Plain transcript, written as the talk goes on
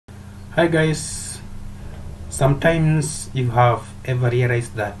Hi guys, sometimes you have ever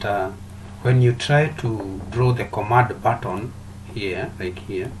realized that when you try to draw the command button here, like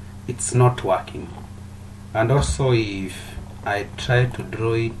here, it's not working. And also if I try to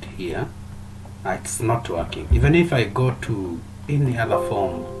draw it here, it's not working. Even if I go to any other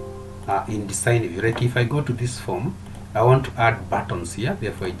form in design view, like if I go to this form, I want to add buttons here,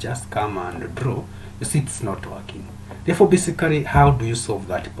 therefore I just come and draw, you see it's not working. Therefore basically, how do you solve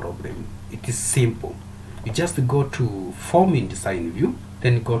that problem? It is simple. You just go to form in design view,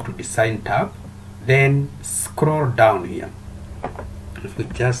 then go to design tab, then scroll down here. If we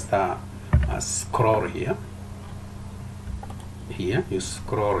just scroll here, you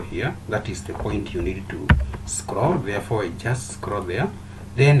scroll here, that is the point you need to scroll, therefore I just scroll there,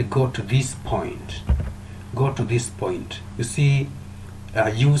 then go to this point, you see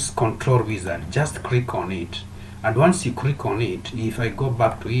use control wizard, just click on it, and once you click on it, if I go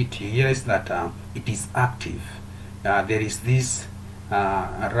back to it, you realize that it is active. There is this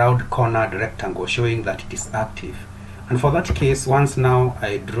round cornered rectangle showing that it is active, and for that case, once now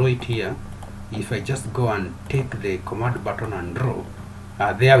I draw it here, if I just go and take the command button and draw,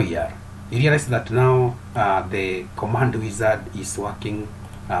 there we are. You realize that now the command wizard is working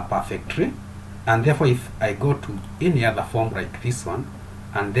perfectly, and therefore if I go to any other form like this one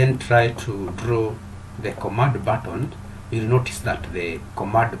and then try to draw the command button, you'll notice that the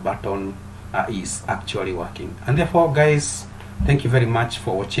command button is actually working. And therefore guys, thank you very much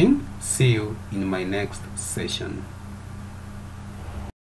for watching. See you in my next session.